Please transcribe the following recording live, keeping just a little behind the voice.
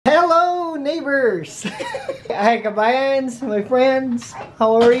neighbors! Hi kabayans, my friends.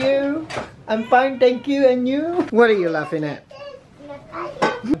 How are you? I'm fine, thank you. And you? What are you laughing at?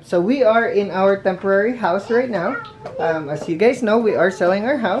 So we are in our temporary house right now. As you guys know, we are selling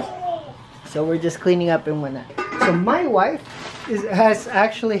our house. So we're just cleaning up and whatnot. So my wife has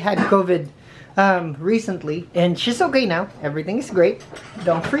actually had COVID recently. And she's okay now. Everything is great.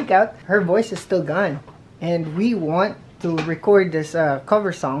 Don't freak out. Her voice is still gone. And we want to record this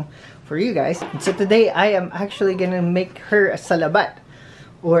cover song for you guys. So today I am actually gonna make her a salabat,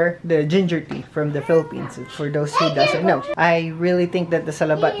 or the ginger tea from the Philippines, for those who doesn't know. I really think that the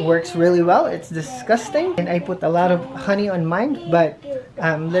salabat works really well. It's disgusting and I put a lot of honey on mine, but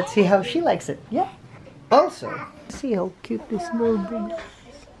let's see how she likes it. Yeah. Also, see how cute this little baby is.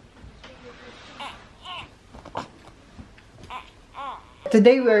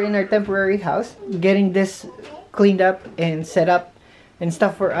 Today we're in our temporary house getting this cleaned up and set up and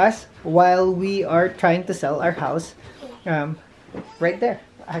stuff for us while we are trying to sell our house. Right there.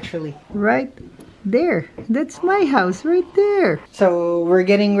 Actually, right there. That's my house right there. So we're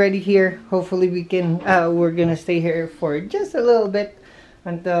getting ready here. Hopefully we can, we're gonna stay here for just a little bit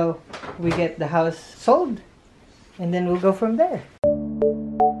until we get the house sold, and then we'll go from there.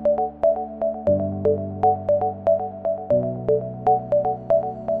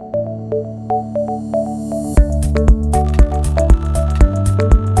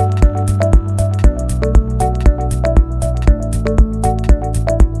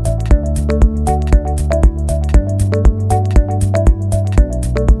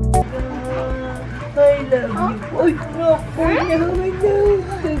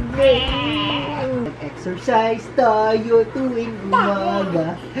 Exercise tayo tuwing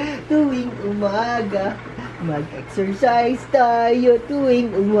umaga, tuwing umaga. Mag-exercise tayo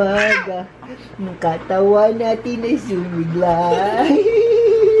tuwing umaga. Ang katawan natin ay sumiglay.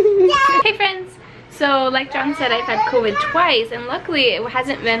 Hey friends! So like John said, I've had COVID twice, and luckily it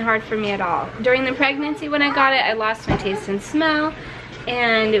hasn't been hard for me at all. During the pregnancy when I got it, I lost my taste and smell,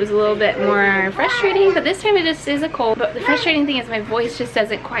 and it was a little bit more frustrating, but this time it just is a cold. But the frustrating thing is my voice just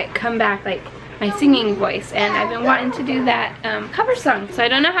doesn't quite come back like my singing voice, and I've been wanting to do that cover song. So I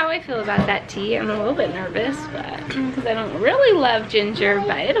don't know how I feel about that tea. I'm a little bit nervous, but because I don't really love ginger,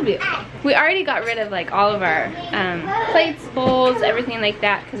 but it'll be okay. We already got rid of like all of our plates, bowls, everything like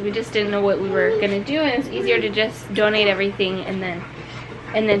that, because we just didn't know what we were gonna do, and it's easier to just donate everything and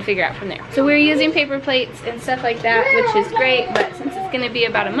then figure out from there. So we're using paper plates and stuff like that, which is great, but since it's gonna be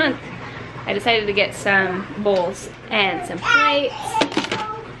about a month, I decided to get some bowls and some plates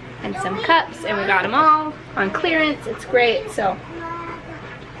and some cups, and we got them all on clearance. It's great. So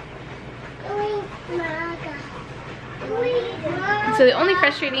the only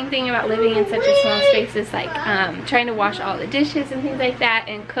frustrating thing about living in such a small space is like trying to wash all the dishes and things like that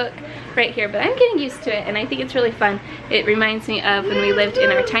and cook right here, but I'm getting used to it and I think it's really fun. It reminds me of when we lived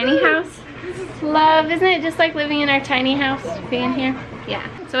in our tiny house. Love, isn't it just like living in our tiny house, being here? Yeah,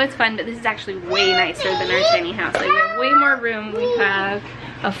 so it's fun, but this is actually way nicer than our tiny house. Like we have way more room. We have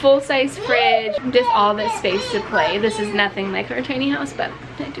a full-size fridge, just all this space to play. This is nothing like our tiny house, but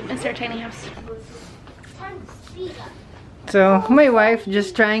I do miss our tiny house. So my wife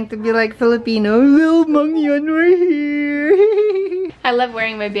just trying to be like Filipino. Little mangyan, we're here. I love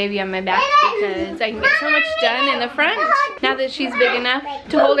wearing my baby on my back because I can get so much done in the front. Now that she's big enough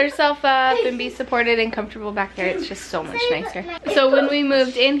to hold herself up and be supported and comfortable back there, it's just so much nicer. So when we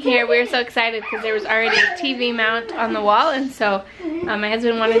moved in here, we were so excited because there was already a TV mount on the wall, and so my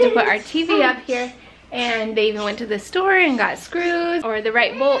husband wanted to put our TV up here. And they even went to the store and got screws or the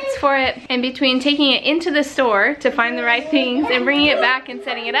right bolts for it. And between taking it into the store to find the right things and bringing it back and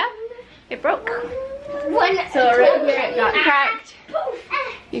setting it up, it broke. So right here it got cracked,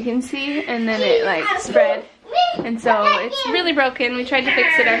 you can see, and then it like spread. And so it's really broken. We tried to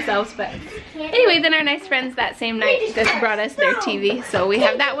fix it ourselves, but anyway, then our nice friends that same night just brought us their TV. So we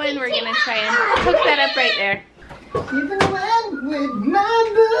have that one. We're gonna try and hook that up right there. Even when with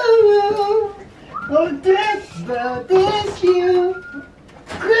my boo. Oh, that's about this you.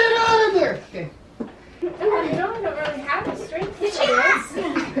 Get out of there. Okay. I don't really have the strength to do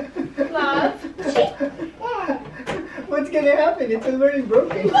this. Love. What's gonna happen? It's already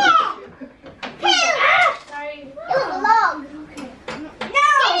broken. Sorry. Log. Okay. No.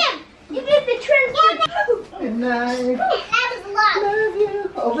 You did the transfer. Good night. That was log. Love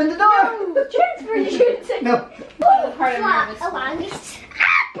you. Open the door. Transfer. No. The part of nervous. Longest.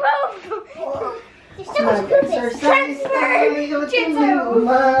 Ah, you're so Like stupid. exercise tayo tuwing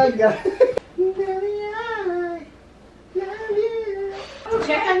umaga.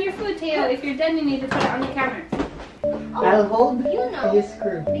 Check on your food, Teo. If you're done, you need to put it on the counter. I'll hold You know. this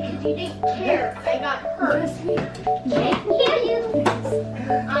screw. Because you didn't care. I got hurt. I hear you.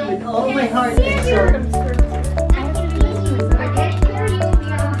 With all my heart and soul. I can't hear you.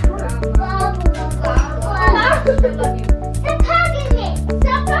 Stop hugging me.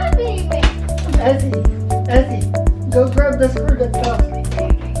 Stop hugging me. Essie, go grab the screw that's off.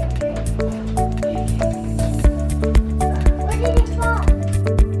 Where did it fall?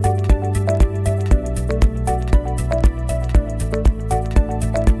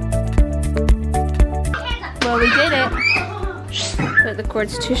 Well, we did it. But the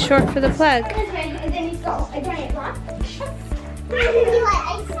cord's too short for the plug. And then you go. And then it dropped.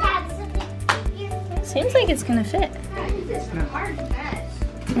 I stabbed something. Seems like it's gonna fit. This is hard to mess.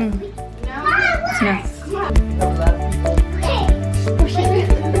 Mm. No.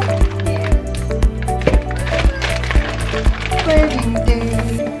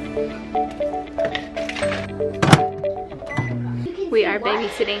 We are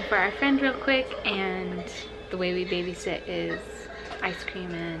babysitting for our friend real quick, and the way we babysit is ice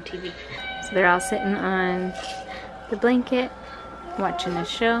cream and TV. So they're all sitting on the blanket, watching a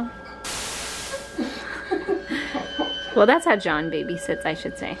show. Well, that's how John babysits, I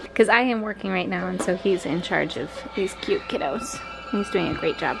should say. Because I am working right now, and so he's in charge of these cute kiddos. He's doing a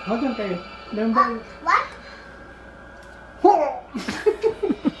great job. Hold on, baby. Don't worry. What?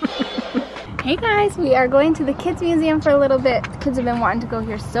 Hey guys, we are going to the kids museum for a little bit. The kids have been wanting to go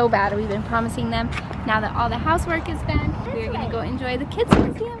here so bad. We've been promising them. Now that all the housework is done, we're gonna go enjoy the kids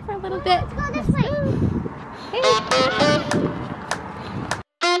museum for a little bit. Let's go this way. Hey.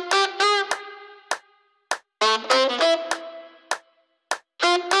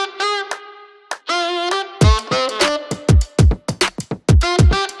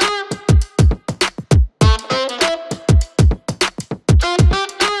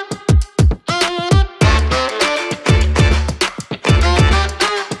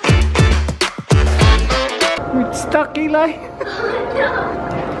 We're stuck, Eli.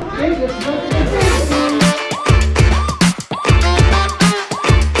 Hey, let's go to the museum.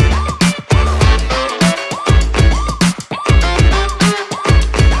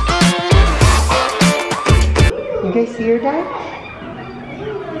 You guys see your dad?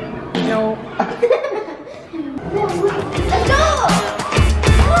 No. Let's go.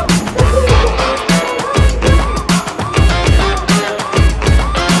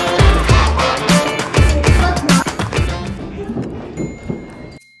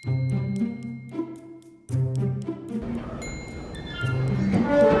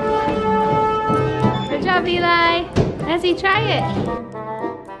 Good job, Eli. Ezzy, try it.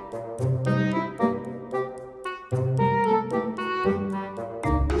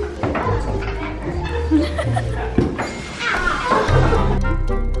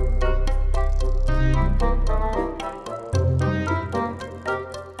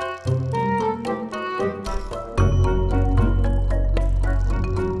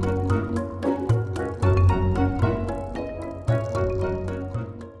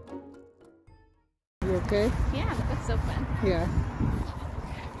 You okay? Yeah, that was so fun. Yeah.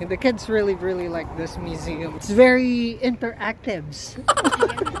 And the kids really like this museum. It's very interactive.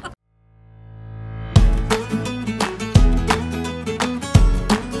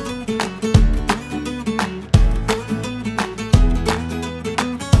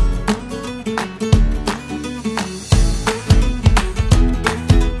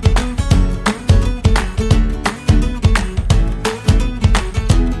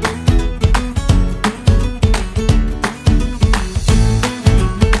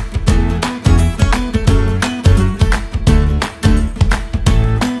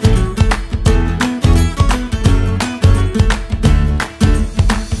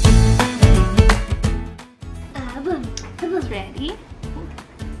 Ready?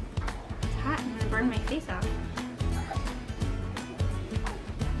 It's hot. I'm gonna burn my face off.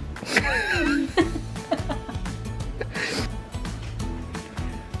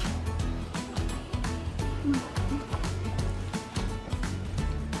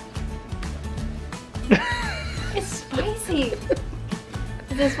 It's spicy.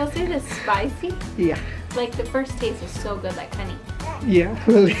 Is it supposed to be this spicy? Yeah. Like the first taste is so good, like honey. Yeah,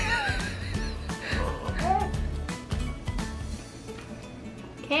 really.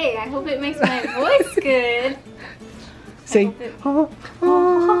 Okay, I hope it makes my voice good. Say, it- oh,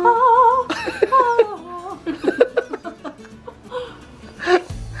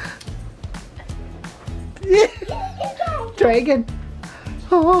 Try again.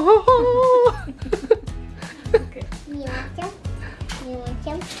 Okay. You want some? You want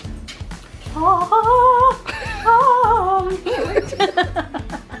some? Oh,